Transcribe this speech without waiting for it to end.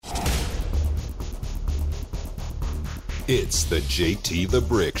It's the JT the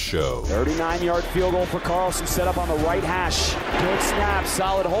Brick Show. 39-yard field goal for Carlson, set up on the right hash. Good snap,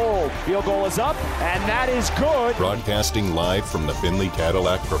 solid hold. Field goal is up, and that is good. Broadcasting live from the Finley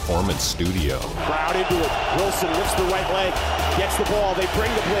Cadillac Performance Studio. Crowd into it. Wilson lifts the right leg, gets the ball. They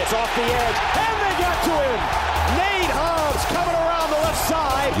bring the blitz off the edge, and they get to him. Nate Hobbs coming around the left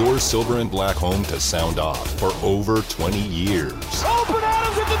side. Your silver and black home to sound off for over 20 years. Open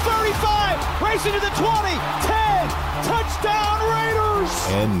Adams at the 35, racing to the 20, 10, touchdown Raiders.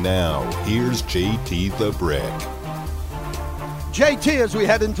 And now, here's JT the Brick. JT, as we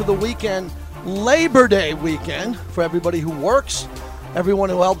head into the weekend, Labor Day weekend, for everybody who works, everyone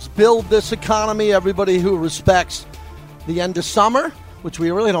who helps build this economy, everybody who respects the end of summer, which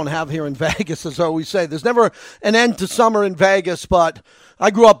we really don't have here in Vegas, as I always say. There's never an end to summer in Vegas, but I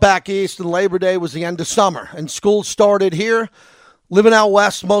grew up back east, and Labor Day was the end of summer, and school started here. Living out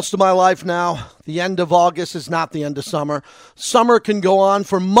west most of my life now, the end of August is not the end of summer. Summer can go on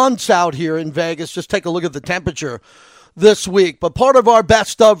for months out here in Vegas. Just take a look at the temperature this week. But part of our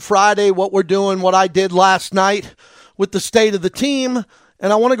Best of Friday, what we're doing, what I did last night with the state of the team,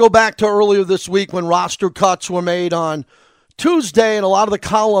 and I want to go back to earlier this week when roster cuts were made on Tuesday, and a lot of the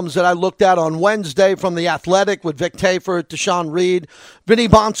columns that I looked at on Wednesday from The Athletic with Vic Tafur, Deshaun Reed, Vinny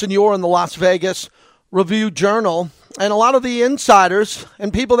Bonsignore in the Las Vegas Review-Journal, and a lot of the insiders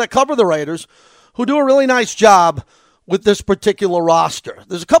and people that cover the Raiders who do a really nice job with this particular roster.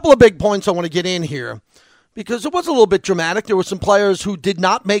 There's a couple of big points I want to get in here because it was a little bit dramatic. There were some players who did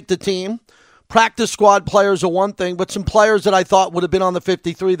not make the team. Practice squad players are one thing, but some players that I thought would have been on the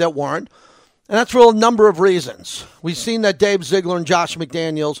 53 that weren't. And that's for a number of reasons. We've seen that Dave Ziegler and Josh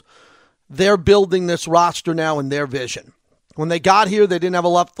McDaniels, they're building this roster now in their vision. When they got here, they didn't have a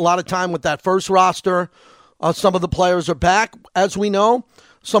lot of time with that first roster. Some of the players are back, as we know.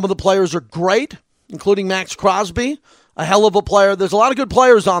 Some of the players are great, including Max Crosby, a hell of a player. There's a lot of good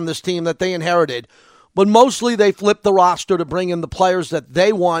players on this team that they inherited. But mostly they flipped the roster to bring in the players that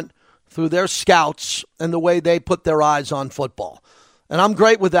they want through their scouts and the way they put their eyes on football. And I'm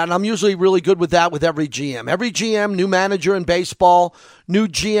great with that, and I'm usually really good with that with every GM. Every GM, new manager in baseball, new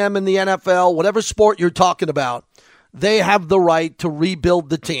GM in the NFL, whatever sport you're talking about, they have the right to rebuild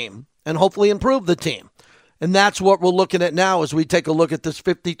the team and hopefully improve the team. And that's what we're looking at now as we take a look at this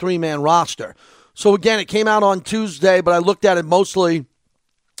 53-man roster. So, again, it came out on Tuesday, but I looked at it mostly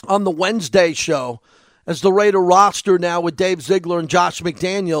on the Wednesday show as the Raider roster now with Dave Ziegler and Josh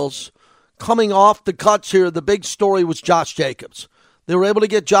McDaniels coming off the cuts here. The big story was Josh Jacobs. They were able to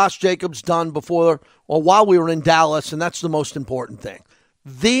get Josh Jacobs done before or while we were in Dallas, and that's the most important thing.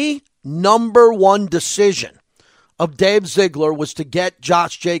 The number one decision of Dave Ziegler was to get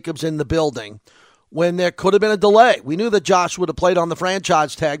Josh Jacobs in the building when there could have been a delay. We knew that Josh would have played on the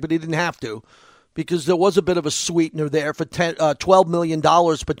franchise tag, but he didn't have to because there was a bit of a sweetener there for $12 million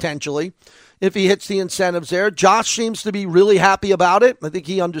potentially if he hits the incentives there. Josh seems to be really happy about it. I think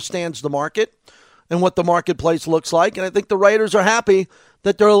he understands the market and what the marketplace looks like, and I think the Raiders are happy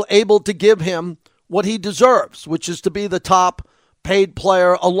that they're able to give him what he deserves, which is to be the top paid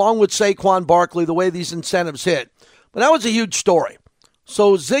player along with Saquon Barkley, the way these incentives hit. But that was a huge story.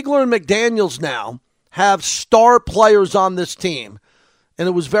 So Ziegler and McDaniels now have star players on this team. And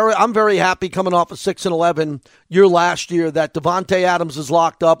I'm very happy coming off a 6-11 year last year that Devontae Adams is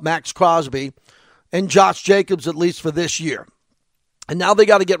locked up, Max Crosby, and Josh Jacobs at least for this year. And now they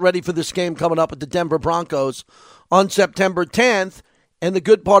got to get ready for this game coming up with the Denver Broncos on September 10th. And the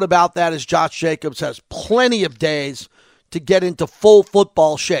good part about that is Josh Jacobs has plenty of days to get into full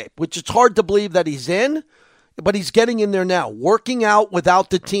football shape, which it's hard to believe that he's in. But he's getting in there now, working out without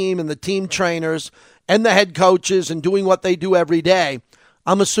the team and the team trainers and the head coaches and doing what they do every day.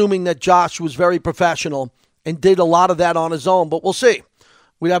 I'm assuming that Josh was very professional and did a lot of that on his own, but we'll see.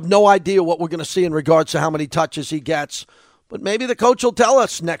 We have no idea what we're going to see in regards to how many touches he gets, but maybe the coach will tell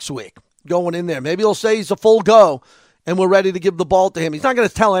us next week going in there. Maybe he'll say he's a full go and we're ready to give the ball to him. He's not going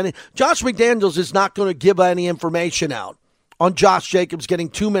to tell any. Josh McDaniels is not going to give any information out on Josh Jacobs getting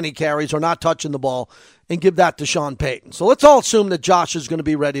too many carries or not touching the ball and give that to Sean Payton. So let's all assume that Josh is going to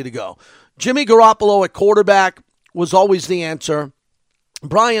be ready to go. Jimmy Garoppolo at quarterback was always the answer.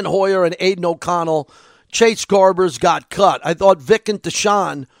 Brian Hoyer and Aiden O'Connell, Chase Garbers got cut. I thought Vic and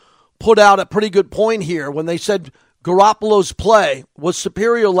Deshaun put out a pretty good point here when they said Garoppolo's play was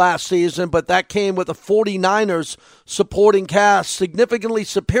superior last season, but that came with the 49ers supporting cast significantly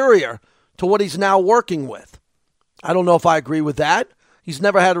superior to what he's now working with. I don't know if I agree with that. He's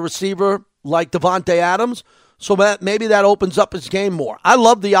never had a receiver like Devontae Adams, so maybe that opens up his game more. I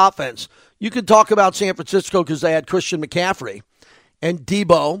love the offense. You could talk about San Francisco because they had Christian McCaffrey and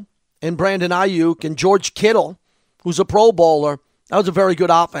Debo and Brandon Ayuk and George Kittle who's a Pro Bowler, that was a very good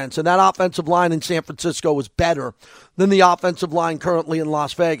offense. And that offensive line in San Francisco was better than the offensive line currently in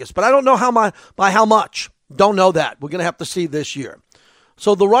Las Vegas. But I don't know by how much. Don't know that. We're going to have to see this year.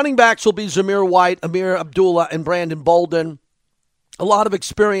 So the running backs will be Zamir White, Amir Abdullah, and Brandon Bolden. A lot of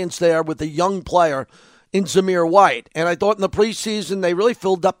experience there with a young player in Zamir White. And I thought in the preseason they really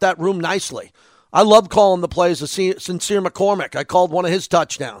filled up that room nicely. I love calling the plays of Sincere McCormick. I called one of his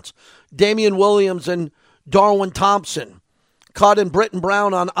touchdowns. Damian Williams and Darwin Thompson. Cut and Britton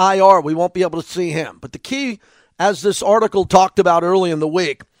Brown on IR. We won't be able to see him. But the key, as this article talked about early in the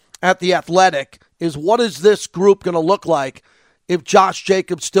week at The Athletic, is what is this group going to look like if Josh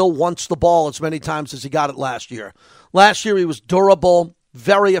Jacobs still wants the ball as many times as he got it last year. Last year he was durable,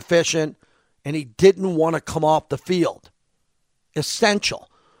 very efficient, and he didn't want to come off the field. Essential.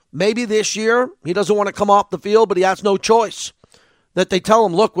 Maybe this year he doesn't want to come off the field, but he has no choice. That they tell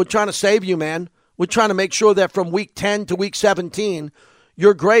him, look, we're trying to save you, man. We're trying to make sure that from week 10 to week 17,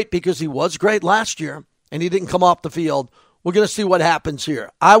 you're great, because he was great last year and he didn't come off the field. We're going to see what happens here.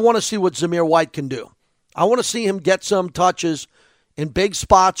 I want to see what Zamir White can do. I want to see him get some touches in big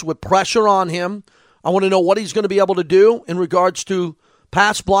spots with pressure on him. I want to know what he's going to be able to do in regards to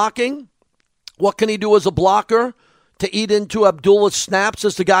pass blocking. What can he do as a blocker to eat into Abdullah's snaps,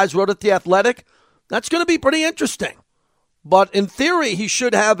 as the guys wrote at The Athletic? That's going to be pretty interesting. But in theory, he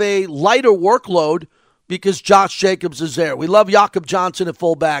should have a lighter workload because Josh Jacobs is there. We love Jakob Johnson at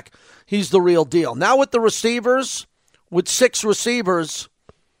fullback. He's the real deal. Now with the receivers, with 6 receivers,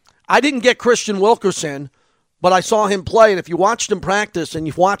 I didn't get Christian Wilkerson, but I saw him play. And if you watched him practice and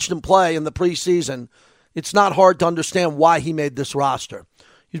you've watched him play in the preseason, it's not hard to understand why he made this roster.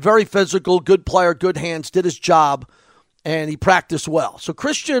 He's very physical, good player, good hands, did his job, and he practiced well. So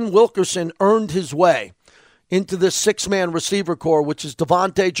Christian Wilkerson earned his way into this 6-man receiver core, which is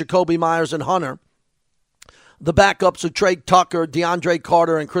Devontae, Jacoby Myers, and Hunter. The backups are Trey Tucker, DeAndre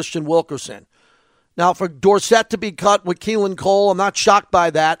Carter, and Christian Wilkerson. Now, for Dorsett to be cut with Keelan Cole, I'm not shocked by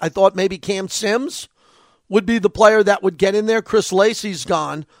that. I thought maybe Cam Sims would be the player that would get in there. Chris Lacey's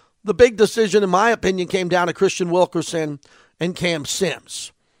gone. The big decision, in my opinion, came down to Christian Wilkerson and Cam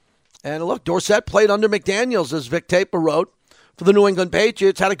Sims. And look, Dorsett played under McDaniels, as Vic Taper wrote, for the New England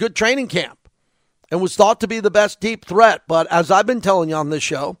Patriots, had a good training camp, and was thought to be the best deep threat. But as I've been telling you on this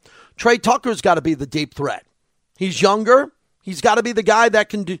show, Trey Tucker's got to be the deep threat. He's younger. He's got to be the guy that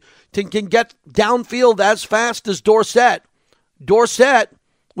can get downfield as fast as Dorsett. Dorsett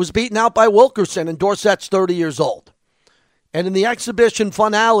was beaten out by Wilkerson, and Dorsett's 30 years old. And in the exhibition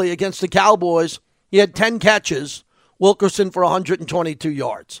finale against the Cowboys, he had 10 catches, Wilkerson for 122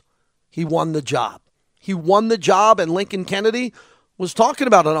 yards. He won the job. He won the job, and Lincoln Kennedy was talking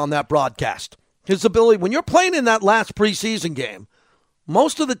about it on that broadcast. His ability, when you're playing in that last preseason game,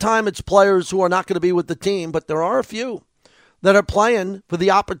 most of the time it's players who are not going to be with the team, but there are a few that are playing for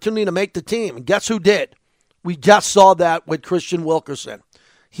the opportunity to make the team. And guess who did? We just saw that with Christian Wilkerson.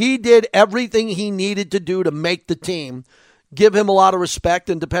 He did everything he needed to do to make the team. Give him a lot of respect,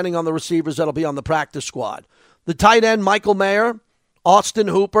 and depending on the receivers that'll be on the practice squad. The tight end, Michael Mayer, Austin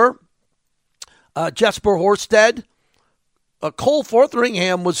Hooper, Jesper Horsted. Cole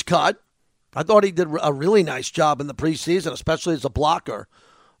Fortheringham was cut. I thought he did a really nice job in the preseason, especially as a blocker.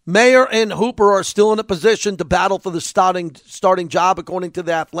 Mayer and Hooper are still in a position to battle for the starting job, according to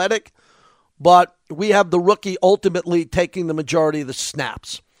The Athletic. But we have the rookie ultimately taking the majority of the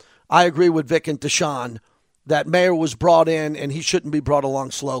snaps. I agree with Vic and Deshaun that Mayer was brought in, and he shouldn't be brought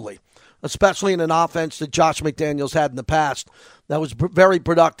along slowly, especially in an offense that Josh McDaniels had in the past that was very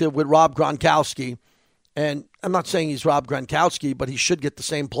productive with Rob Gronkowski. And I'm not saying he's Rob Gronkowski, but he should get the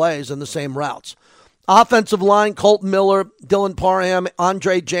same plays and the same routes. Offensive line, Colton Miller, Dylan Parham,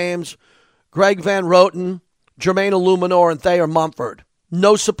 Andre James, Greg Van Roten, Jermaine Illuminor, and Thayer Mumford.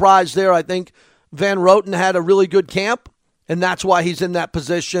 No surprise there. I think Van Roten had a really good camp, and that's why he's in that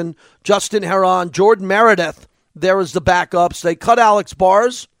position. Justin Herron, Jordan Meredith, there is the backups. They cut Alex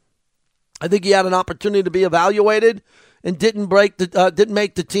Bars. I think he had an opportunity to be evaluated and didn't make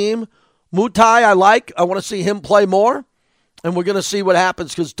the team. Mutai, I like. I want to see him play more, and we're going to see what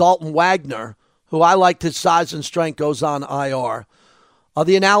happens because Dalton Wagner, who I liked his size and strength, goes on IR.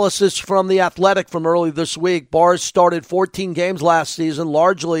 The analysis from The Athletic from early this week, Bars started 14 games last season,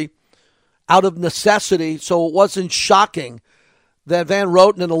 largely out of necessity, so it wasn't shocking that Van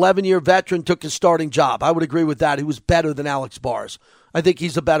Roten, an 11-year veteran, took his starting job. I would agree with that. He was better than Alex Bars. I think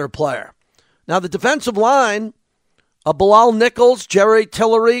he's a better player. Now, the defensive line, Bilal Nichols, Jerry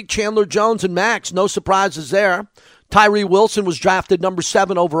Tillery, Chandler Jones, and Max, no surprises there. Tyree Wilson was drafted number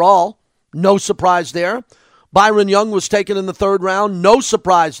 7 overall. No surprise there. Byron Young was taken in the 3rd round. No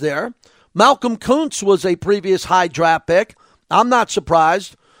surprise there. Malcolm Kuntz was a previous high draft pick. I'm not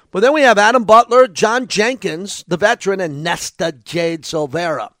surprised. But then we have Adam Butler, John Jenkins, the veteran, and Nesta Jade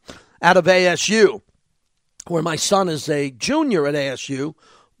Silvera out of ASU, where my son is a junior at ASU.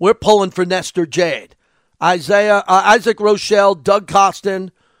 We're pulling for Nestor Jade. Isaac Rochelle, Doug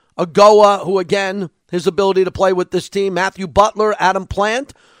Costin, Agoa, who again, his ability to play with this team, Matthew Butler, Adam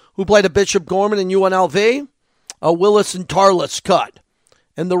Plant, who played at Bishop Gorman and UNLV, Willis and Tarlis cut.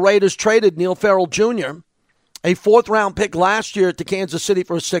 And the Raiders traded Neil Farrell Jr., a 4th-round pick last year to Kansas City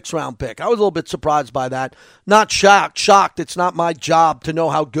for a 6th-round pick. I was a little bit surprised by that. Not shocked. It's not my job to know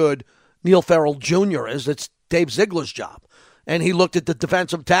how good Neil Farrell Jr. is. It's Dave Ziegler's job. And he looked at the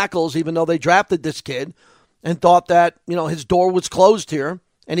defensive tackles, even though they drafted this kid, and thought that, his door was closed here,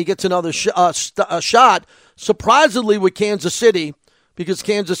 and he gets another shot, surprisingly with Kansas City, because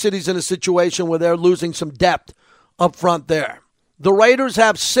Kansas City's in a situation where they're losing some depth up front there. The Raiders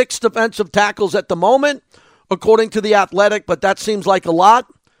have 6 defensive tackles at the moment, according to The Athletic, but that seems like a lot.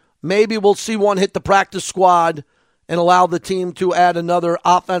 Maybe we'll see one hit the practice squad and allow the team to add another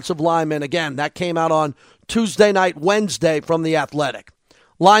offensive lineman. Again, that came out on Tuesday night, Wednesday from The Athletic.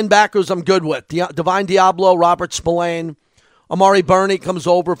 Linebackers I'm good with. Divine Diablo, Robert Spillane. Amari Burney comes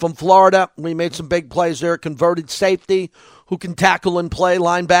over from Florida. We made some big plays there. Converted safety who can tackle and play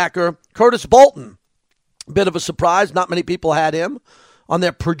linebacker. Curtis Bolton, bit of a surprise. Not many people had him on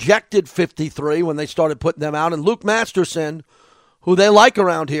their projected 53 when they started putting them out. And Luke Masterson, who they like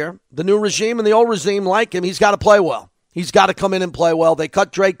around here. The new regime and the old regime like him. He's got to play well. He's got to come in and play well. They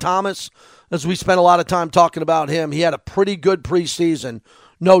cut Drake Thomas, as we spent a lot of time talking about him. He had a pretty good preseason,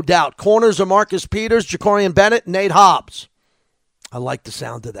 no doubt. Corners are Marcus Peters, Jacorian Bennett, and Nate Hobbs. I like the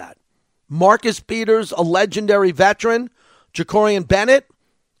sound of that. Marcus Peters, a legendary veteran. Jacorian Bennett,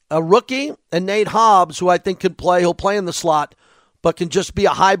 a rookie. And Nate Hobbs, who I think could play. He'll play in the slot, but can just be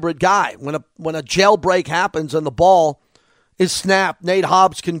a hybrid guy. When a jailbreak happens and the ball is snapped, Nate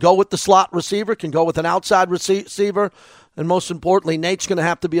Hobbs can go with the slot receiver, can go with an outside receiver, and most importantly, Nate's going to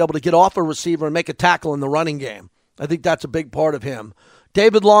have to be able to get off a receiver and make a tackle in the running game. I think that's a big part of him.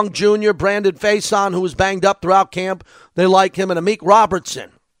 David Long Jr., Brandon Faison, who was banged up throughout camp, they like him, and Amik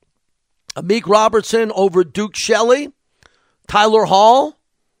Robertson. Amik Robertson over Duke Shelley, Tyler Hall.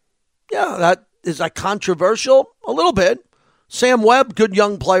 Yeah, that is controversial? A little bit. Sam Webb, good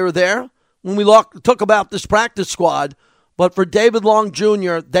young player there. When we talk about this practice squad, but for David Long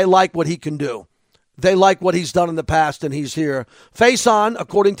Jr., they like what he can do. They like what he's done in the past, and he's here. Faison,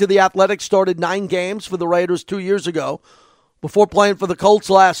 according to The Athletic, started 9 games for the Raiders 2 years ago. Before playing for the Colts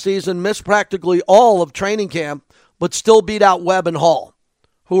last season, missed practically all of training camp, but still beat out Webb and Hall,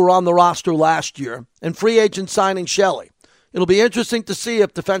 who were on the roster last year, and free agent signing Shelley. It'll be interesting to see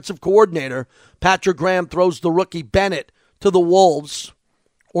if defensive coordinator Patrick Graham throws the rookie Bennett to the Wolves,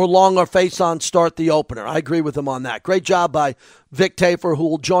 or Long or Faison start the opener. I agree with him on that. Great job by Vic Tafer, who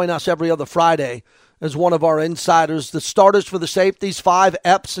will join us every other Friday as one of our insiders. The starters for the safeties, 5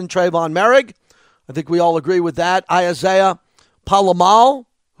 Epps and Trayvon Merrick. I think we all agree with that. Isaiah Palomal,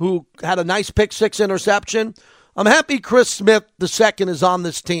 who had a nice pick-6 interception. I'm happy Chris Smith II is on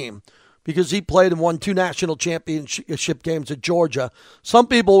this team because he played and won 2 national championship games at Georgia. Some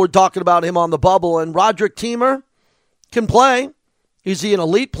people were talking about him on the bubble, and Roderick Teamer can play. Is he an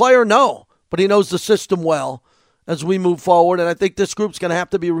elite player? No, but he knows the system well as we move forward, and I think this group's going to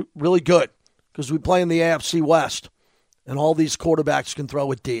have to be really good because we play in the AFC West, and all these quarterbacks can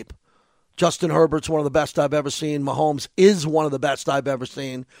throw it deep. Justin Herbert's one of the best I've ever seen. Mahomes is one of the best I've ever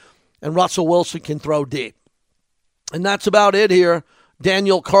seen, and Russell Wilson can throw deep. And that's about it here.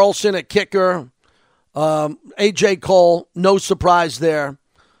 Daniel Carlson at kicker, A.J. Cole, no surprise there.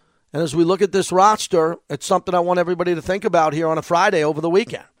 And as we look at this roster, it's something I want everybody to think about here on a Friday over the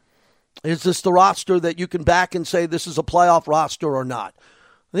weekend. Is this the roster that you can back and say this is a playoff roster or not?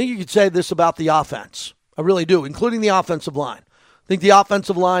 I think you could say this about the offense. I really do, including the offensive line. I think the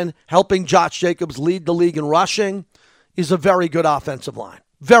offensive line helping Josh Jacobs lead the league in rushing is a very good offensive line.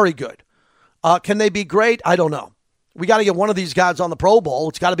 Very good. Can they be great? I don't know. We got to get one of these guys on the Pro Bowl.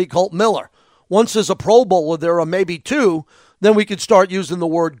 It's got to be Colt Miller. Once there's a Pro Bowler, there are maybe 2, then we could start using the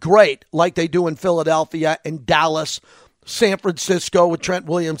word great like they do in Philadelphia and Dallas, San Francisco with Trent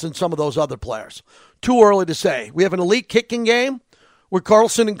Williams and some of those other players. Too early to say. We have an elite kicking game with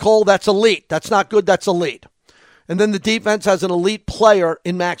Carlson and Cole. That's elite. That's not good. That's elite. And then the defense has an elite player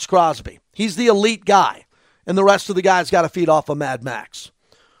in Max Crosby. He's the elite guy. And the rest of the guys got to feed off of Mad Max.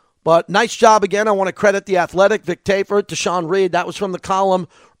 But nice job again. I want to credit The Athletic, Vic Tafer, Deshaun Reed. That was from the column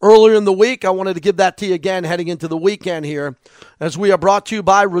earlier in the week. I wanted to give that to you again heading into the weekend here as we are brought to you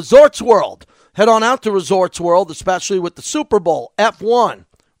by Resorts World. Head on out to Resorts World, especially with the Super Bowl, F1,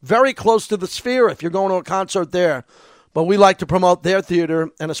 very close to the Sphere if you're going to a concert there. But we like to promote their theater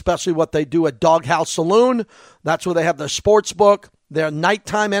and especially what they do at Doghouse Saloon. That's where they have their sports book, their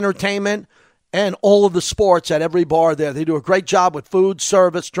nighttime entertainment, and all of the sports at every bar there. They do a great job with food,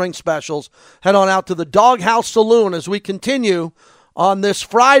 service, drink specials. Head on out to the Doghouse Saloon as we continue on this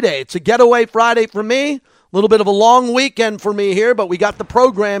Friday. It's a getaway Friday for me. A little bit of a long weekend for me here, but we got the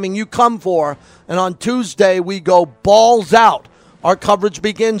programming you come for. And on Tuesday, we go balls out. Our coverage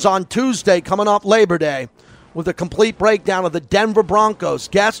begins on Tuesday, coming off Labor Day, with a complete breakdown of the Denver Broncos.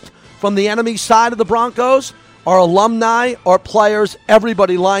 Guests from the enemy side of the Broncos, our alumni, our players,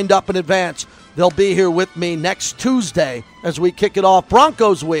 everybody lined up in advance. They'll be here with me next Tuesday as we kick it off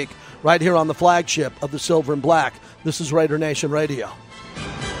Broncos Week right here on the flagship of the Silver and Black. This is Raider Nation Radio.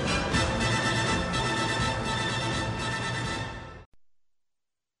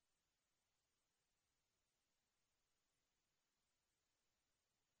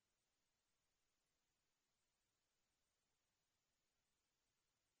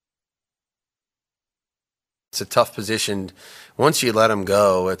 It's a tough position. Once you let them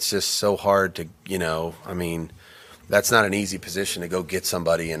go, it's just so hard to, that's not an easy position to go get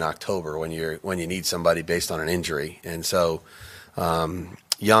somebody in October when you need somebody based on an injury. And so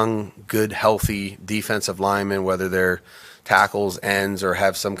young, good, healthy defensive linemen, whether they're tackles, ends, or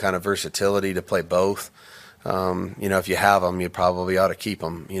have some kind of versatility to play both, if you have them, you probably ought to keep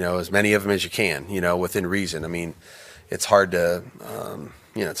them, as many of them as you can, within reason. It's hard to,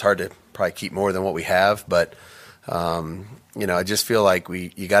 probably keep more than what we have, but I just feel like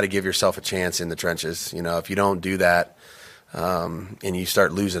you got to give yourself a chance in the trenches. If you don't do that, and you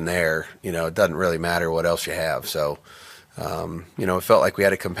start losing there, it doesn't really matter what else you have. So, it felt like we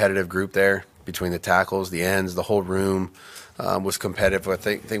had a competitive group there between the tackles, the ends, the whole room was competitive. I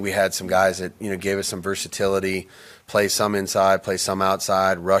think we had some guys that gave us some versatility, play some inside, play some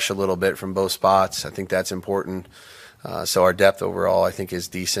outside, rush a little bit from both spots. I think that's important. So our depth overall, I think, is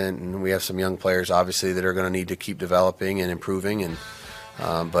decent, and we have some young players, obviously, that are going to need to keep developing and improving. And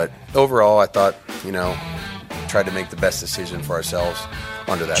but overall, I thought, tried to make the best decision for ourselves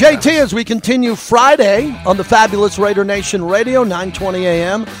under that. JT, as we continue Friday on the fabulous Raider Nation Radio, 9:20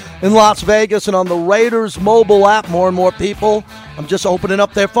 a.m. in Las Vegas, and on the Raiders mobile app, more and more people. I'm just opening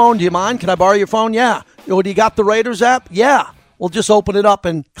up their phone. Do you mind? Can I borrow your phone? Yeah. Do you got the Raiders app? Yeah. We'll just open it up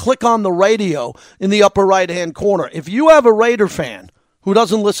and click on the radio in the upper right-hand corner. If you have a Raider fan who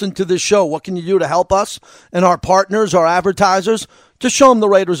doesn't listen to this show, what can you do to help us and our partners, our advertisers? Just show them the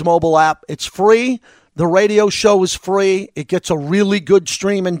Raiders mobile app. It's free. The radio show is free. It gets a really good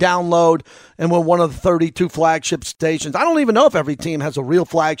stream and download, and we're one of the 32 flagship stations. I don't even know if every team has a real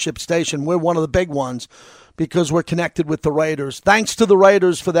flagship station. We're one of the big ones, because we're connected with the Raiders. Thanks to the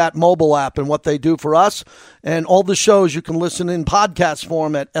Raiders for that mobile app and what they do for us. And all the shows you can listen in podcast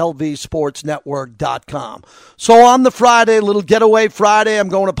form at lvsportsnetwork.com. So on the Friday, little getaway Friday, I'm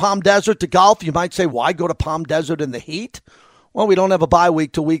going to Palm Desert to golf. You might say, why go to Palm Desert in the heat? Well, we don't have a bye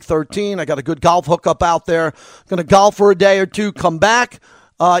week till week 13. I got a good golf hookup out there. Going to golf for a day or two, come back.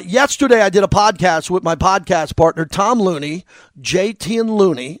 Yesterday, I did a podcast with my podcast partner, Tom Looney. JT and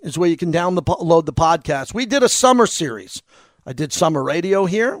Looney is where you can download the podcast. We did a summer series. I did summer radio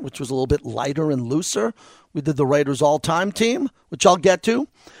here, which was a little bit lighter and looser. We did the Raiders all-time team, which I'll get to.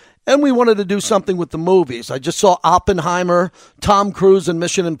 And we wanted to do something with the movies. I just saw Oppenheimer, Tom Cruise and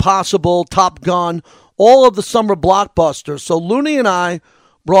Mission Impossible, Top Gun, all of the summer blockbusters. So Looney and I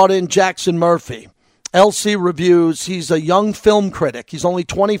brought in Jackson Murphy. LC Reviews. He's a young film critic. He's only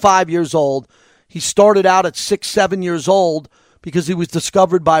 25 years old. He started out at 7 years old because he was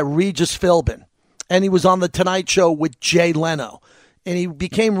discovered by Regis Philbin. And he was on The Tonight Show with Jay Leno. And he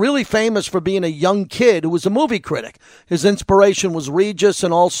became really famous for being a young kid who was a movie critic. His inspiration was Regis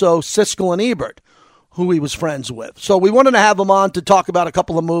and also Siskel and Ebert, who he was friends with. So we wanted to have him on to talk about a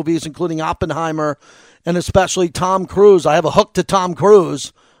couple of movies, including Oppenheimer and especially Tom Cruise. I have a hook to Tom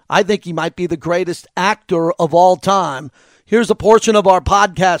Cruise. I think he might be the greatest actor of all time. Here's a portion of our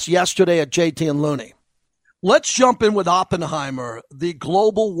podcast yesterday at JT and Looney. Let's jump in with Oppenheimer, the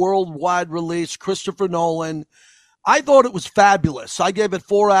global worldwide release, Christopher Nolan. I thought it was fabulous. I gave it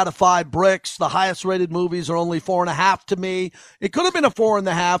 4 out of 5 bricks. The highest rated movies are only 4.5 to me. It could have been a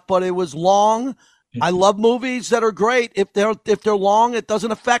 4.5, but it was long. I love movies that are great. If they're long, it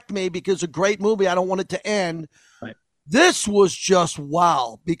doesn't affect me because a great movie, I don't want it to end. Right. This was just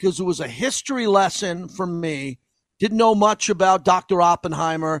wow, because it was a history lesson for me. Didn't know much about Dr.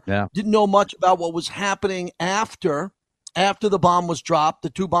 Oppenheimer. Yeah. Didn't know much about what was happening after the bomb was dropped. The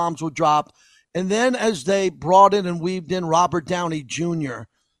 2 bombs were dropped. And then as they brought in and weaved in Robert Downey Jr.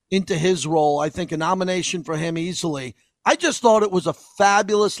 into his role, I think a nomination for him easily. I just thought it was a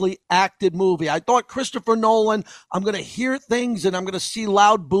fabulously acted movie. I thought Christopher Nolan, I'm going to hear things and I'm going to see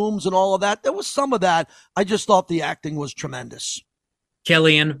loud booms and all of that. There was some of that. I just thought the acting was tremendous.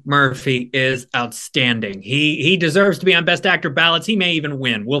 Cillian Murphy is outstanding. He deserves to be on Best Actor ballots. He may even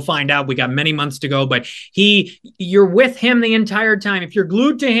win. We'll find out. We got many months to go, but you're with him the entire time. If you're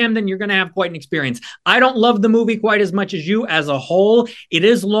glued to him, then you're going to have quite an experience. I don't love the movie quite as much as you as a whole. It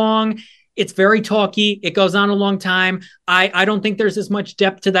is long. It's very talky. It goes on a long time. I don't think there's as much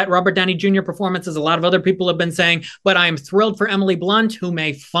depth to that Robert Downey Jr. performance as a lot of other people have been saying, but I am thrilled for Emily Blunt, who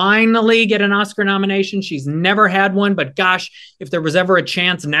may finally get an Oscar nomination. She's never had one, but gosh, if there was ever a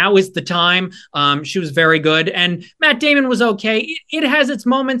chance, now is the time. She was very good. And Matt Damon was okay. It has its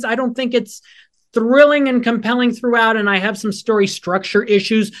moments. I don't think it's thrilling and compelling throughout, and I have some story structure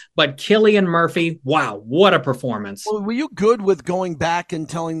issues, but Cillian Murphy, wow, what a performance. Well, were you good with going back and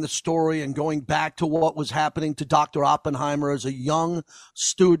telling the story and going back to what was happening to Dr. Oppenheimer as a young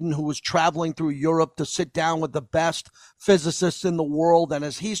student who was traveling through Europe to sit down with the best physicists in the world, and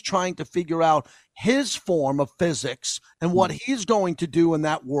as he's trying to figure out his form of physics and what he's going to do in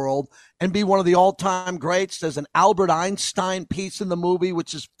that world and be one of the all-time greats? There's an Albert Einstein piece in the movie,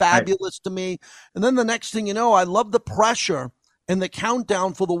 which is fabulous to me. And then the next thing you know, I love the pressure and the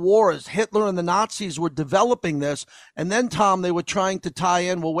countdown for the war as Hitler and the Nazis were developing this. And then, Tom, they were trying to tie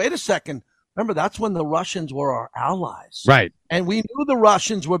in, well, wait a second. Remember, that's when the Russians were our allies. Right. And we knew the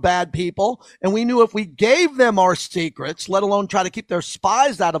Russians were bad people. And we knew if we gave them our secrets, let alone try to keep their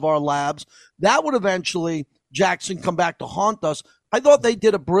spies out of our labs, that would eventually, Jackson, come back to haunt us. I thought they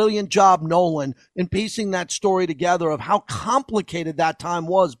did a brilliant job, Nolan, in piecing that story together of how complicated that time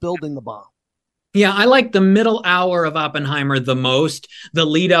was building the bomb. Yeah, I like the middle hour of Oppenheimer the most, the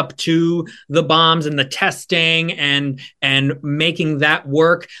lead up to the bombs and the testing and making that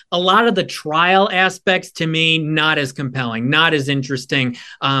work. A lot of the trial aspects, to me, not as compelling, not as interesting.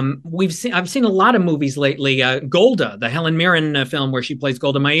 I've seen a lot of movies lately. Golda, the Helen Mirren film where she plays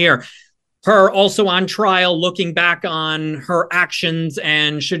Golda Meir. Her also on trial, looking back on her actions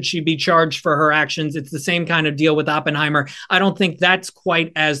and should she be charged for her actions. It's the same kind of deal with Oppenheimer. I don't think that's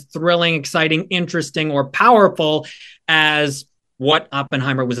quite as thrilling, exciting, interesting, or powerful as what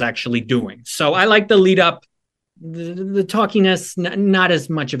Oppenheimer was actually doing. So I like the lead up, the talkiness, not as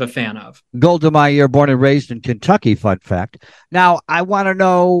much of a fan of. Golda Meir, born and raised in Kentucky, fun fact. Now, I want to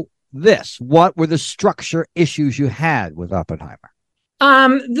know this. What were the structure issues you had with Oppenheimer?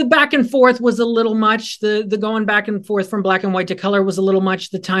 The back and forth was a little much. The going back and forth from black and white to color was a little much.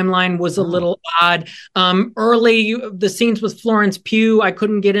 The timeline was a little odd. Early, the scenes with Florence Pugh, I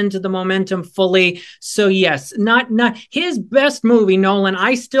couldn't get into the momentum fully. So yes, not his best movie, Nolan,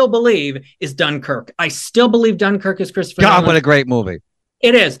 I still believe, is Dunkirk. I still believe Dunkirk is Christopher Nolan. God, what a great movie.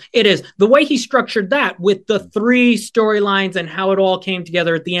 It is. The way he structured that with the three storylines and how it all came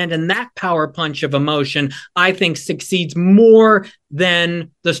together at the end and that power punch of emotion, I think succeeds more than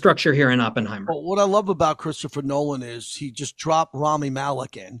the structure here in Oppenheimer. Well, what I love about Christopher Nolan is he just dropped Rami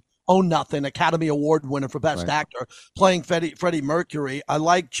Malek in. Oh, nothing. Academy Award winner for Best Actor, playing Freddie Mercury. I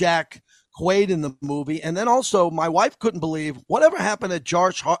like Jack Quaid in the movie. And then also, my wife couldn't believe whatever happened to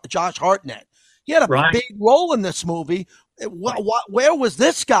Josh Hartnett. He had a big role in this movie. Where was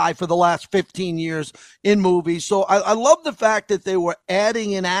this guy for the last 15 years in movies? So I love the fact that they were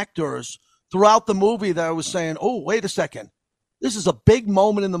adding in actors throughout the movie that I was saying, oh, wait a second. This is a big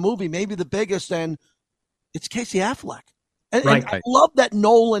moment in the movie, maybe the biggest, and it's Casey Affleck. And I love that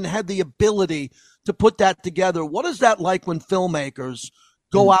Nolan had the ability to put that together. What is that like when filmmakers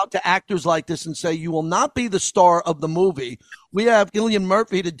go out to actors like this and say, you will not be the star of the movie. We have Cillian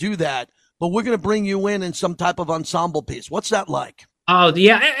Murphy to do that, but we're going to bring you in some type of ensemble piece. What's that like? Oh,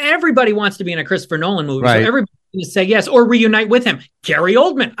 yeah. Everybody wants to be in a Christopher Nolan movie. Right. So everybody to say yes or reunite with him. Gary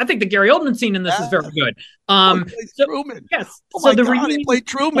Oldman. I think the Gary Oldman scene in this is very good. Truman. Yes. Oh, my God, he played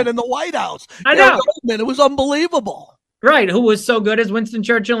Truman in the White House. I know. Oldman, it was unbelievable. Right, who was so good as Winston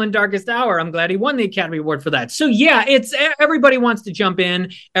Churchill in Darkest Hour. I'm glad he won the Academy Award for that. So yeah, it's everybody wants to jump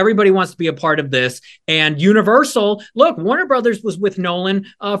in. Everybody wants to be a part of this. And Universal, look, Warner Brothers was with Nolan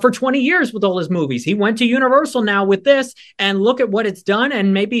for 20 years with all his movies. He went to Universal now with this, and look at what it's done,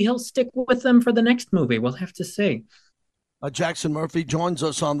 and maybe he'll stick with them for the next movie. We'll have to see. Jackson Murphy joins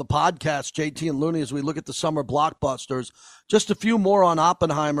us on the podcast, JT and Looney, as we look at the summer blockbusters. Just a few more on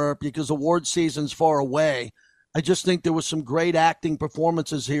Oppenheimer because award season's far away. I just think there was some great acting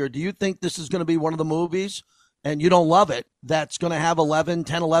performances here. Do you think this is going to be one of the movies, and you don't love it, that's going to have 11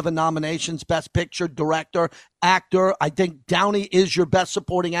 nominations, Best Picture, Director, Actor? I think Downey is your Best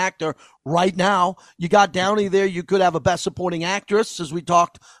Supporting Actor right now. You got Downey there. You could have a Best Supporting Actress, as we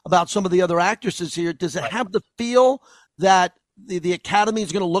talked about some of the other actresses here. Does it have the feel that the Academy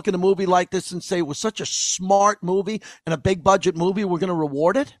is going to look at a movie like this and say it was such a smart movie and a big budget movie, we're going to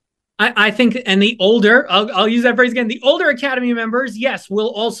reward it? I think, and the older, I'll use that phrase again, the older Academy members, yes, will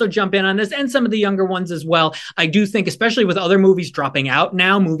also jump in on this, and some of the younger ones as well. I do think, especially with other movies dropping out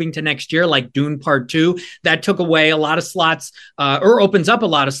now, moving to next year, like Dune Part 2, that took away a lot of slots, or opens up a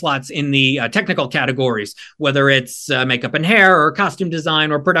lot of slots in the technical categories, whether it's makeup and hair, or costume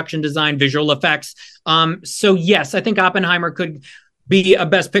design, or production design, visual effects. So yes, I think Oppenheimer could be a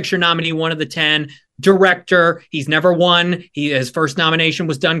Best Picture nominee, one of the 10. Director, he's never won. His first nomination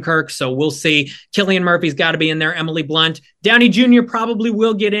was Dunkirk, so we'll see. Cillian Murphy's got to be in there. Emily Blunt. Downey Jr. probably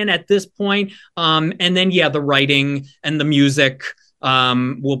will get in at this point. And then, yeah, the writing and the music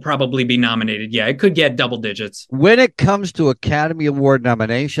will probably be nominated. Yeah, it could get double digits. When it comes to Academy Award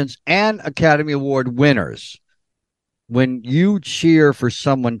nominations and Academy Award winners, when you cheer for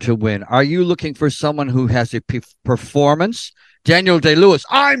someone to win, are you looking for someone who has a performance? Daniel Day-Lewis,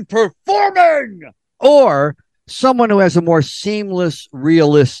 I'm performing! Or someone who has a more seamless,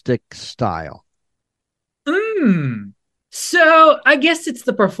 realistic style? So I guess it's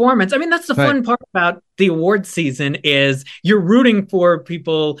the performance. I mean, that's the fun part about the award season is you're rooting for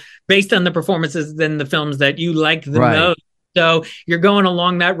people based on the performances in the films that you like the most. So you're going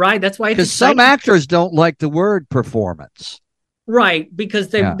along that ride. That's why, because some actors don't like the word performance. Right, because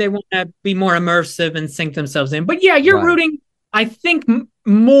they want to be more immersive and sink themselves in. But yeah, you're rooting, I think,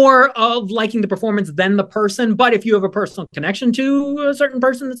 more of liking the performance than the person. But if you have a personal connection to a certain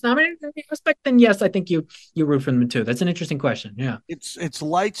person that's nominated in the respect, then yes, I think you root for them too. That's an interesting question. Yeah, it's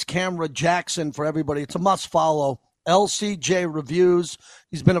Lights, Camera, Jackson for everybody. It's a must follow. LCJ Reviews.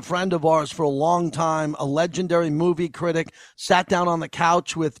 He's been a friend of ours for a long time, a legendary movie critic, sat down on the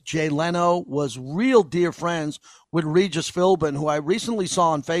couch with Jay Leno, was real dear friends with Regis Philbin, who I recently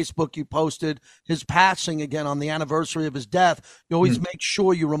saw on Facebook. You posted his passing again on the anniversary of his death. You always make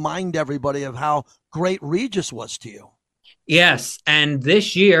sure you remind everybody of how great Regis was to you. Yes, and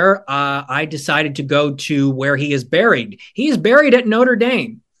this year I decided to go to where he is buried. He is buried at Notre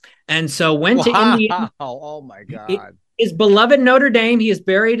Dame. And so went to Indiana. Oh, my God. His beloved Notre Dame. He is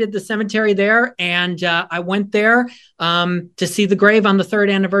buried at the cemetery there. And I went there to see the grave on the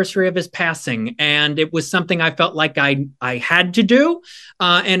 3rd anniversary of his passing. And it was something I felt like I had to do.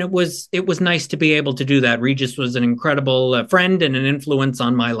 And it was nice to be able to do that. Regis was an incredible friend and an influence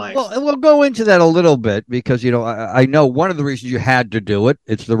on my life. Well, we'll go into that a little bit because, you know, I know one of the reasons you had to do it.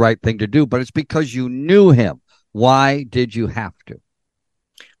 It's the right thing to do, but it's because you knew him. Why did you have to?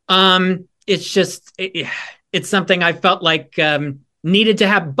 It's just, it's something I felt like needed to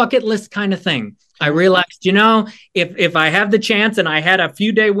have, bucket list kind of thing. I realized, you know, if I have the chance and I had a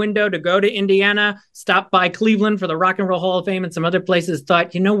few day window to go to Indiana, stop by Cleveland for the Rock and Roll Hall of Fame and some other places,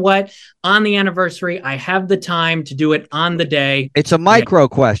 thought, you know what, on the anniversary, I have the time to do it on the day. It's a micro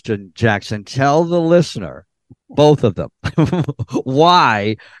question, Jackson. Tell the listener, both of them,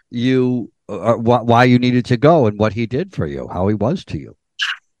 why you needed to go and what he did for you, how he was to you.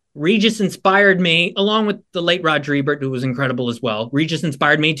 Regis inspired me, along with the late Roger Ebert, who was incredible as well. Regis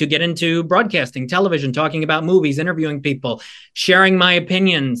inspired me to get into broadcasting, television, talking about movies, interviewing people, sharing my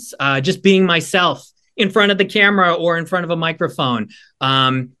opinions, just being myself in front of the camera or in front of a microphone.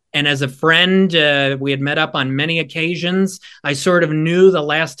 And as a friend, we had met up on many occasions. I sort of knew the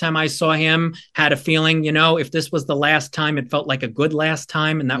last time I saw him, had a feeling, you know, if this was the last time, it felt like a good last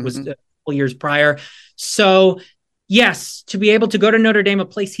time. And that was a couple years prior. So yes, to be able to go to Notre Dame, a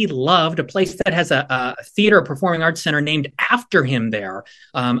place he loved, a place that has a theater, a performing arts center named after him there,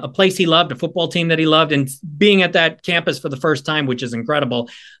 a place he loved, a football team that he loved, and being at that campus for the first time, which is incredible.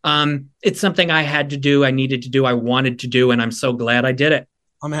 It's something I had to do, I needed to do, I wanted to do, and I'm so glad I did it.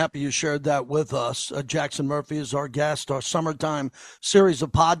 I'm happy you shared that with us. Jackson Murphy is our guest, our summertime series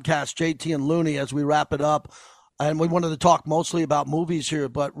of podcasts, JT and Looney, as we wrap it up. And we wanted to talk mostly about movies here,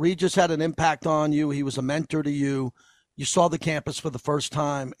 but Regis had an impact on you. He was a mentor to you. You saw the campus for the first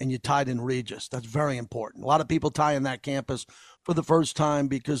time and you tied in Regis. That's very important. A lot of people tie in that campus for the first time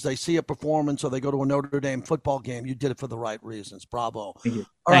because they see a performance or they go to a Notre Dame football game. You did it for the right reasons. Bravo. Thank you.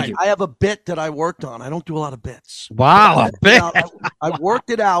 All right. I have a bit that I worked on. I don't do a lot of bits. Wow. A bit. I worked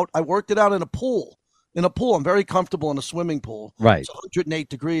it out. I worked it out in a pool. I'm very comfortable in a swimming pool. Right. It's 108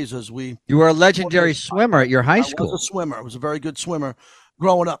 degrees as we. You were a legendary swimmer at your high school. I was a swimmer. I was a very good swimmer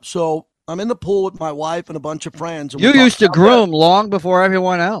growing up. So I'm in the pool with my wife and a bunch of friends. You used to groom long before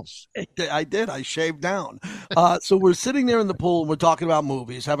everyone else. I did. I shaved down. So we're sitting there in the pool and we're talking about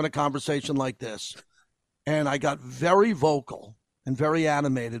movies, having a conversation like this. And I got very vocal and very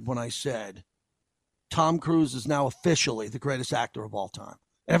animated when I said, Tom Cruise is now officially the greatest actor of all time.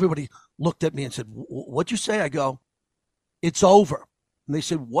 Everybody looked at me and said, what'd you say? I go, it's over. And they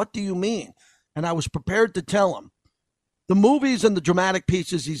said, what do you mean? And I was prepared to tell them, the movies and the dramatic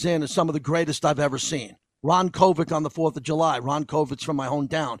pieces he's in are some of the greatest I've ever seen. Ron Kovic on the 4th of July. Ron Kovic's from my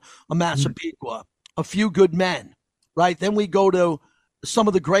hometown. A Massapequa. A Few Good Men, right? Then we go to some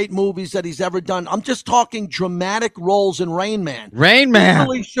of the great movies that he's ever done. I'm just talking dramatic roles in Rain Man. Rain Man.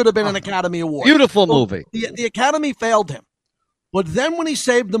 Really should have been an Academy Award. Beautiful movie. The Academy failed him. But then when he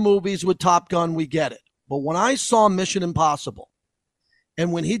saved the movies with Top Gun, we get it. But when I saw Mission Impossible,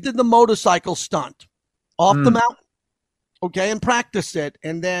 and when he did the motorcycle stunt off the mountain, okay, and practiced it,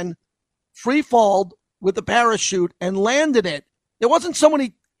 and then free falled with the parachute and landed it, there wasn't someone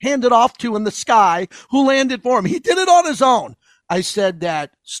he handed off to in the sky who landed for him. He did it on his own. I said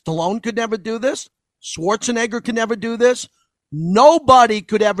that Stallone could never do this. Schwarzenegger could never do this. Nobody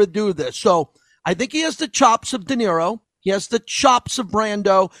could ever do this. So I think he has the chops of De Niro. He has the chops of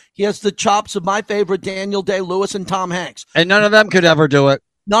Brando. He has the chops of my favorite Daniel Day-Lewis and Tom Hanks. And none of them could ever do it.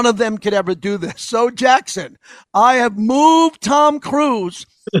 None of them could ever do this. So, Jackson, I have moved Tom Cruise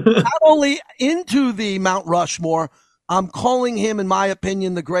not only into the Mount Rushmore, I'm calling him, in my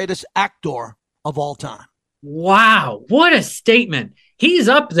opinion, the greatest actor of all time. Wow, what a statement. He's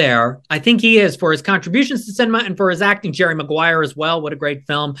up there. I think he is, for his contributions to cinema and for his acting. Jerry Maguire as well. What a great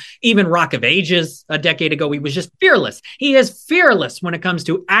film. Even Rock of Ages a decade ago, he was just fearless. He is fearless when it comes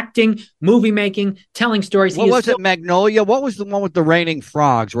to acting, movie making, telling stories. What was it, Magnolia? What was the one with the raining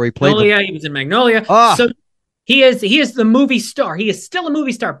frogs where he played? Magnolia, he was in Magnolia. So he is the movie star. He is still a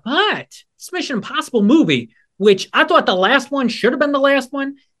movie star, but this Mission Impossible movie, which I thought the last one should have been the last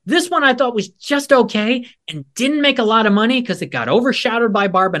one. This one I thought was just okay and didn't make a lot of money because it got overshadowed by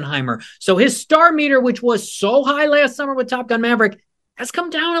Barbenheimer. So his star meter, which was so high last summer with Top Gun Maverick, has come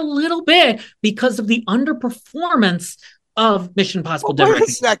down a little bit because of the underperformance of Mission Impossible. Wait a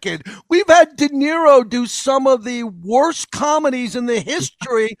second. We've had De Niro do some of the worst comedies in the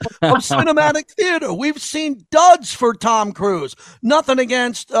history of cinematic theater. We've seen duds for Tom Cruise. Nothing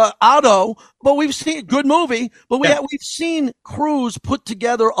against Otto, but we've seen good movie. But we've seen Cruise put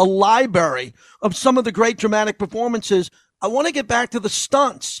together a library of some of the great dramatic performances. I want to get back to the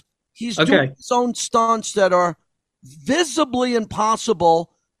stunts. He's doing his own stunts that are visibly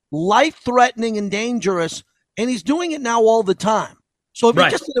impossible, life-threatening, and dangerous. And he's doing it now all the time. So if he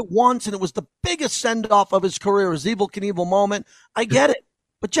just did it once and it was the biggest send-off of his career, his Evel Knievel moment, I get it.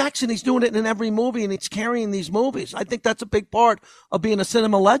 But Jackson, he's doing it in every movie, and he's carrying these movies. I think that's a big part of being a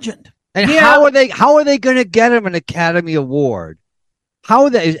cinema legend. And how are they going to get him an Academy Award? How are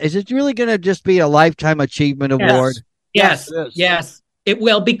they? Is it really going to just be a Lifetime Achievement Award? Yes, it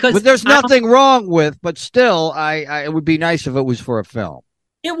will, because there's nothing wrong with, but still, it would be nice if it was for a film.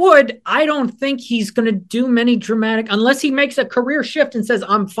 It would. I don't think he's going to do many dramatic, unless he makes a career shift and says,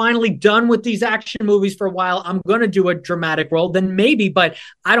 I'm finally done with these action movies for a while. I'm going to do a dramatic role. Then maybe, but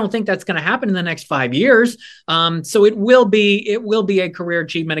I don't think that's going to happen in the next 5 years. So it will be a Career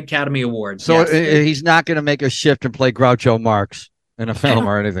Achievement Academy Award. So he's not going to make a shift and play Groucho Marx in a film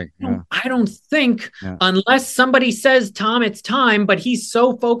or anything. I don't think, unless somebody says, Tom, it's time, but he's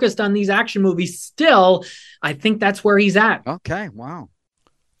so focused on these action movies still, I think that's where he's at. Okay. Wow.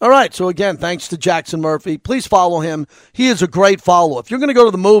 All right, so again, thanks to Jackson Murphy. Please follow him. He is a great follow. If you're going to go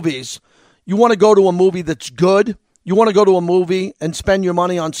to the movies, you want to go to a movie that's good. You want to go to a movie and spend your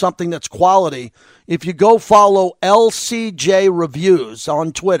money on something that's quality. If you go follow LCJ Reviews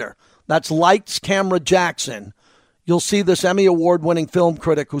on Twitter, that's Lights Camera Jackson, you'll see this Emmy Award-winning film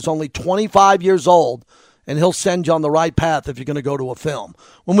critic who's only 25 years old, and he'll send you on the right path if you're going to go to a film.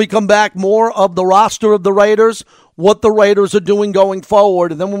 When we come back, more of the roster of the Raiders, what the Raiders are doing going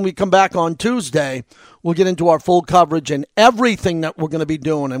forward. And then when we come back on Tuesday, we'll get into our full coverage and everything that we're going to be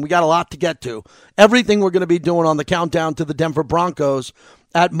doing. And we got a lot to get to. Everything we're going to be doing on the countdown to the Denver Broncos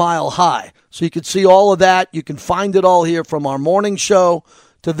at Mile High. So you can see all of that. You can find it all here from our morning show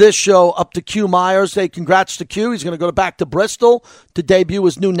to this show up to Q Myers. Hey, congrats to Q. He's going to go back to Bristol to debut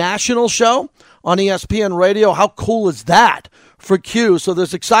his new national show on ESPN Radio. How cool is that for Q? So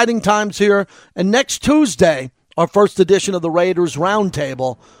there's exciting times here. And next Tuesday, our first edition of the Raiders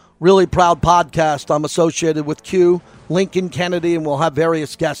Roundtable. Really proud podcast. I'm associated with Q, Lincoln Kennedy, and we'll have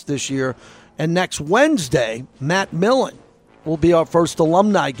various guests this year. And next Wednesday, Matt Millen will be our first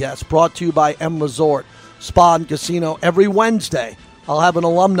alumni guest, brought to you by M Resort Spa and Casino. Every Wednesday, I'll have an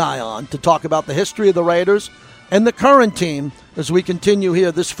alumni on to talk about the history of the Raiders and the current team as we continue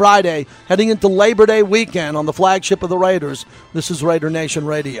here this Friday, heading into Labor Day weekend on the flagship of the Raiders. This is Raider Nation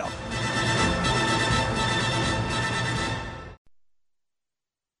Radio.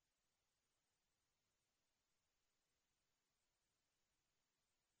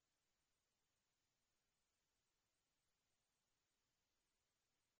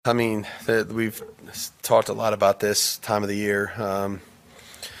 I mean, we've talked a lot about this time of the year.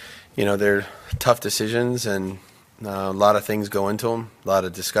 They're tough decisions, and a lot of things go into them, a lot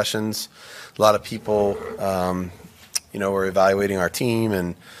of discussions, a lot of people, are evaluating our team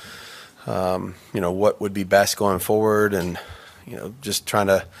and, what would be best going forward, and, just trying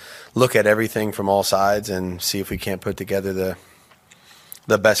to look at everything from all sides and see if we can't put together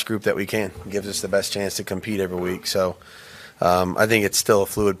the best group that we can. It gives us the best chance to compete every week. So I think it's still a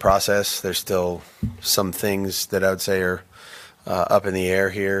fluid process. There's still some things that I would say are up in the air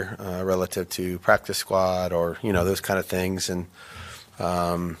here relative to practice squad or, those kind of things. And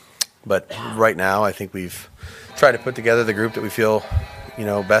but right now I think we've tried to put together the group that we feel,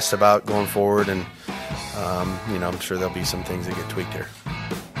 best about going forward. And, I'm sure there'll be some things that get tweaked here.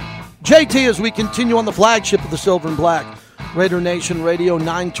 JT, as we continue on the flagship of the Silver and Black, Raider Nation Radio,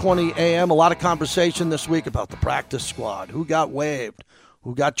 9:20 a.m. A lot of conversation this week about the practice squad. Who got waived?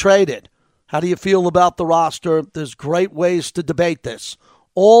 Who got traded? How do you feel about the roster? There's great ways to debate this.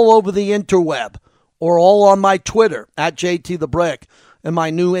 All over the interweb or all on my Twitter, at JT the Brick, and my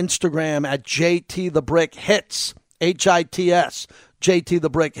new Instagram, at JT the Brick Hits, HITS, JT the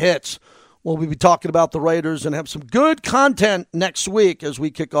Brick Hits. We'll be talking about the Raiders and have some good content next week as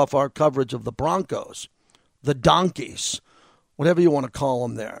we kick off our coverage of the Broncos, the Donkeys, whatever you want to call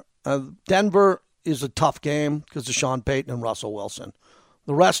them there. Denver is a tough game because of Sean Payton and Russell Wilson.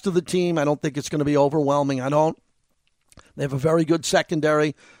 The rest of the team, I don't think it's going to be overwhelming. They have a very good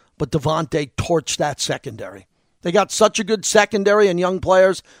secondary, but Devontae torched that secondary. They got such a good secondary and young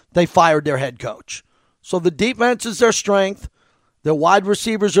players, they fired their head coach. So the defense is their strength. Their wide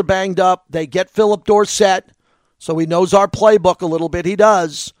receivers are banged up. They get Phillip Dorsett, so he knows our playbook a little bit. He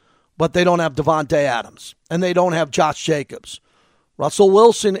does, but they don't have Devontae Adams, and they don't have Josh Jacobs. Russell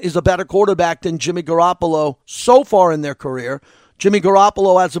Wilson is a better quarterback than Jimmy Garoppolo so far in their career. Jimmy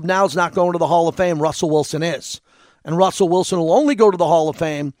Garoppolo, as of now, is not going to the Hall of Fame. Russell Wilson is. And Russell Wilson will only go to the Hall of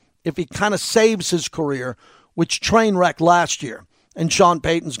Fame if he kind of saves his career, which train wrecked last year. And Sean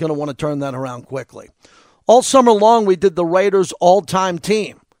Payton's going to want to turn that around quickly. All summer long, we did the Raiders' all-time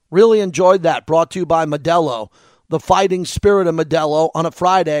team. Really enjoyed that. Brought to you by Modelo, the fighting spirit of Modelo. On a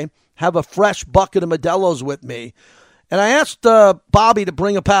Friday, have a fresh bucket of Modelo's with me. And I asked Bobby to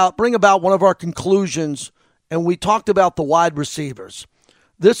bring about one of our conclusions, and we talked about the wide receivers.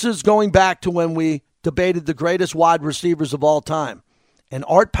 This is going back to when we debated the greatest wide receivers of all time. And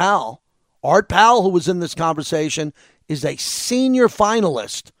Art Powell, who was in this conversation, is a senior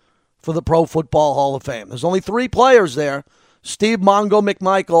finalist for the Pro Football Hall of Fame. There's only 3 players there. Steve Mongo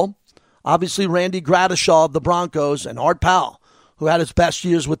McMichael, obviously Randy Gradishaw of the Broncos, and Art Powell, who had his best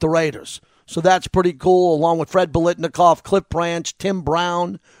years with the Raiders. So that's pretty cool, along with Fred Biletnikoff, Cliff Branch, Tim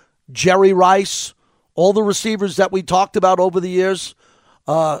Brown, Jerry Rice, all the receivers that we talked about over the years,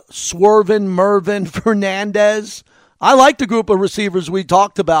 Swervin, Mervin, Fernandez. I like the group of receivers we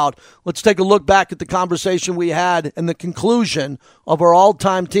talked about. Let's take a look back at the conversation we had and the conclusion of our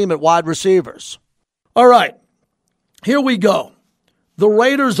all-time team at wide receivers. All right, here we go. The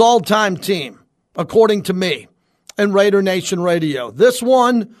Raiders' all-time team, according to me, and Raider Nation Radio. This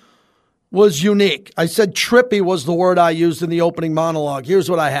one was unique. I said trippy was the word I used in the opening monologue. Here's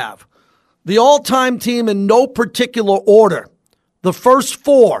what I have. The all-time team in no particular order. The first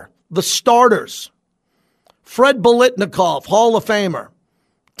 4, the starters. Fred Biletnikoff, Hall of Famer.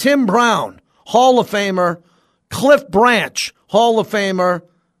 Tim Brown, Hall of Famer. Cliff Branch, Hall of Famer.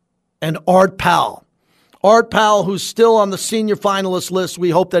 And Art Powell. Art Powell, who's still on the senior finalist list. We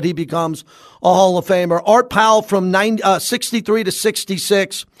hope that he becomes a Hall of Famer. Art Powell from 63 to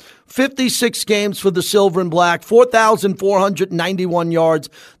 66. 56 games for the Silver and Black. 4,491 yards.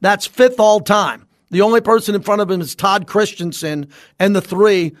 That's 5th all time. The only person in front of him is Todd Christensen and the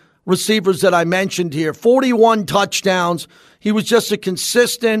 3 receivers that I mentioned here. 41 touchdowns. He was just a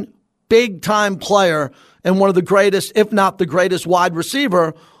consistent, big-time player and one of the greatest, if not the greatest, wide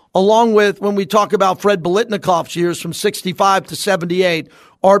receiver, along with, when we talk about Fred Biletnikoff's years from 65 to 78,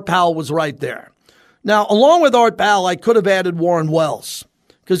 Art Powell was right there. Now, along with Art Powell, I could have added Warren Wells,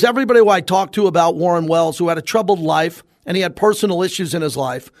 because everybody who I talked to about Warren Wells, who had a troubled life and he had personal issues in his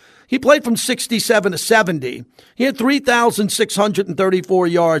life, he played from 67 to 70. He had 3,634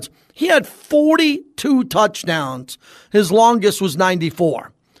 yards. He had 42 touchdowns. His longest was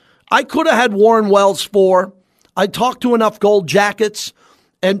 94. I could have had Warren Wells 4. I talked to enough Gold Jackets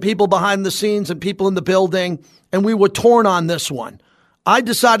and people behind the scenes and people in the building, and we were torn on this one. I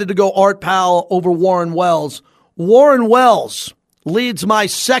decided to go Art Powell over Warren Wells. Warren Wells leads my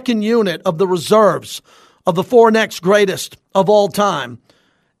second unit of the reserves of the 4 next greatest of all time.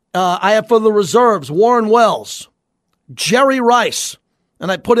 I have for the reserves Warren Wells, Jerry Rice,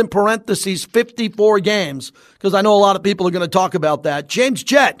 and I put in parentheses 54 games because I know a lot of people are going to talk about that. James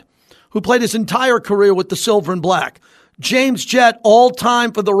Jett, who played his entire career with the Silver and Black. James Jett,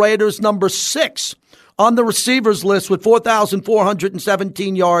 all-time for the Raiders, number 6 on the receivers list with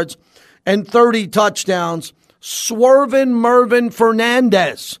 4,417 yards and 30 touchdowns. Swervin' Mervin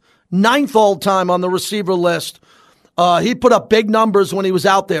Fernandez, 9th all-time on the receiver list. He put up big numbers when he was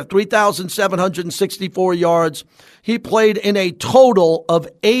out there, 3,764 yards. He played in a total of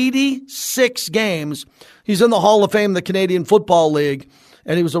 86 games. He's in the Hall of Fame, the Canadian Football League,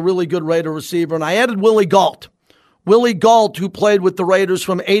 and he was a really good Raider receiver. And I added Willie Gault. Willie Gault, who played with the Raiders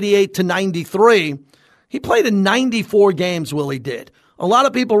from 88 to 93, he played in 94 games, Willie did. A lot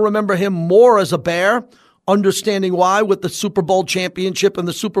of people remember him more as a Bear, understanding why with the Super Bowl championship and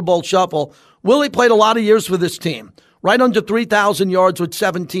the Super Bowl shuffle. Willie played a lot of years for this team, right under 3,000 yards with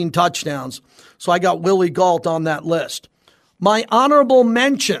 17 touchdowns. So I got Willie Gault on that list. My honorable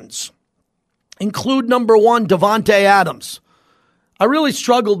mentions include number 1, Davante Adams. I really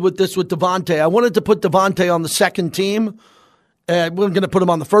struggled with this with Davante. I wanted to put Davante on the second team. We we're going to put him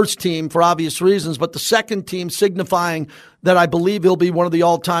on the first team for obvious reasons, but the second team signifying that I believe he'll be one of the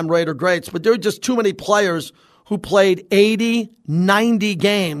all-time Raider greats. But there are just too many players who played 80, 90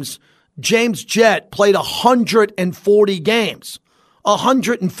 games. James Jett played 140 games.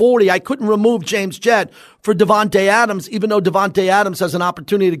 140. I couldn't remove James Jett for Davante Adams, even though Davante Adams has an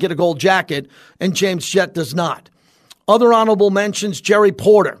opportunity to get a gold jacket, and James Jett does not. Other honorable mentions, Jerry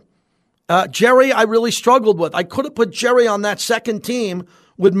Porter. Jerry, I really struggled with. I could have put Jerry on that second team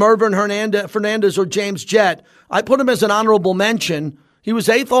with Mervin Fernandez or James Jett. I put him as an honorable mention. He was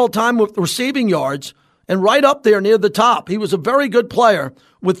 8th all-time with receiving yards and right up there near the top. He was a very good player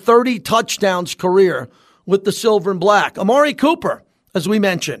with 30 touchdowns career with the Silver and Black. Amari Cooper, as we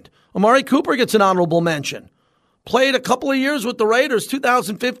mentioned. Amari Cooper gets an honorable mention. Played a couple of years with the Raiders,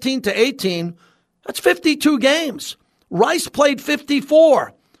 2015 to 18. That's 52 games. Rice played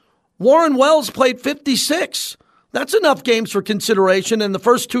 54. Warren Wells played 56. That's enough games for consideration. In the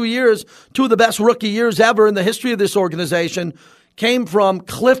first 2 years, 2 of the best rookie years ever in the history of this organization came from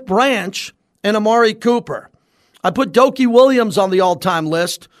Cliff Branch and Amari Cooper. I put Dokie Williams on the all-time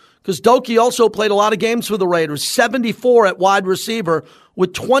list because Dokie also played a lot of games for the Raiders, 74 at wide receiver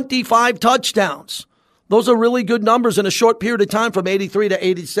with 25 touchdowns. Those are really good numbers in a short period of time from 83 to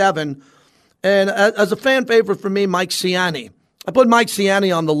 87. And as a fan favorite for me, Mike Siani. I put Mike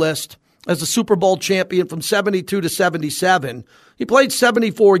Siani on the list as a Super Bowl champion from 72 to 77. He played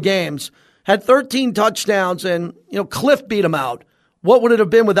 74 games, had 13 touchdowns, and Cliff beat him out. What would it have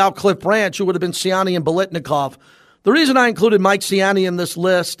been without Cliff Branch, who would have been Siani and Biletnikoff? The reason I included Mike Siani in this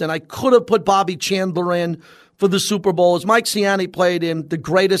list, and I could have put Bobby Chandler in for the Super Bowl, is Mike Siani played in the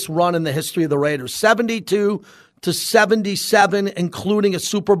greatest run in the history of the Raiders, 72 to 77, including a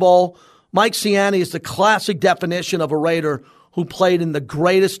Super Bowl. Mike Siani is the classic definition of a Raider who played in the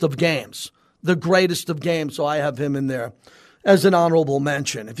greatest of games. The greatest of games, so I have him in there as an honorable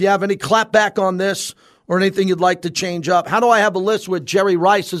mention. If you have any clapback on this or anything you'd like to change up, how do I have a list where Jerry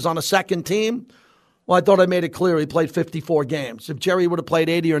Rice is on a second team? Well, I thought I made it clear he played 54 games. If Jerry would have played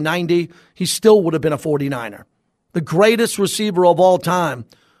 80 or 90, he still would have been a 49er. The greatest receiver of all time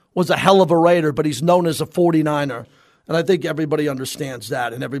was a hell of a Raider, but he's known as a 49er. And I think everybody understands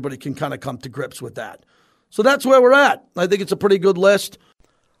that, and everybody can kind of come to grips with that. So that's where we're at. I think it's a pretty good list.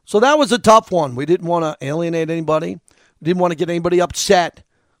 So that was a tough one. We didn't want to alienate anybody. We didn't want to get anybody upset.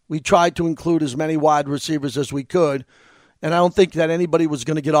 We tried to include as many wide receivers as we could, and I don't think that anybody was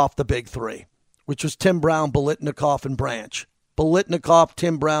going to get off the big 3, which was Tim Brown, Biletnikoff, and Branch. Biletnikoff,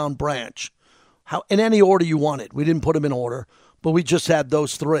 Tim Brown, Branch. In any order you wanted. We didn't put them in order, but we just had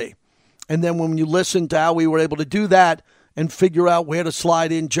those 3. And then when you listen to how we were able to do that and figure out where to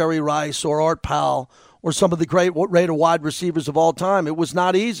slide in Jerry Rice or Art Powell or some of the great Raider wide receivers of all time, it was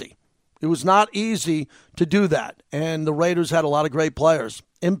not easy. It was not easy to do that. And the Raiders had a lot of great players,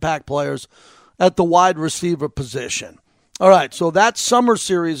 impact players, at the wide receiver position. All right, so that summer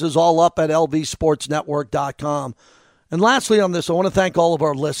series is all up at lvsportsnetwork.com. And lastly on this, I want to thank all of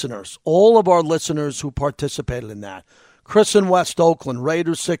our listeners who participated in that. Chris in West Oakland,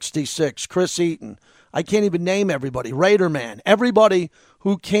 Raider 66, Chris Eaton. I can't even name everybody. Raider Man, everybody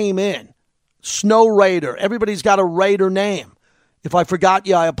who came in. Snow Raider, everybody's got a Raider name. If I forgot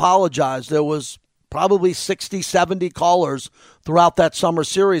you, I apologize. There was probably 60, 70 callers throughout that summer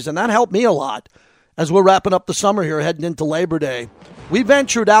series, and that helped me a lot as we're wrapping up the summer here, heading into Labor Day. We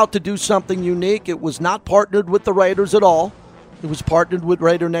ventured out to do something unique. It was not partnered with the Raiders at all. It was partnered with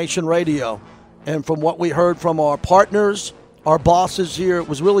Raider Nation Radio. And from what we heard from our partners, our bosses here, it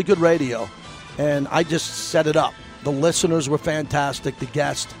was really good radio. And I just set it up. The listeners were fantastic, the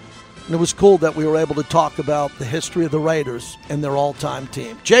guests. And it was cool that we were able to talk about the history of the Raiders and their all-time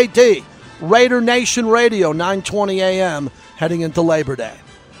team. JT, Raider Nation Radio, 9:20 a.m., heading into Labor Day.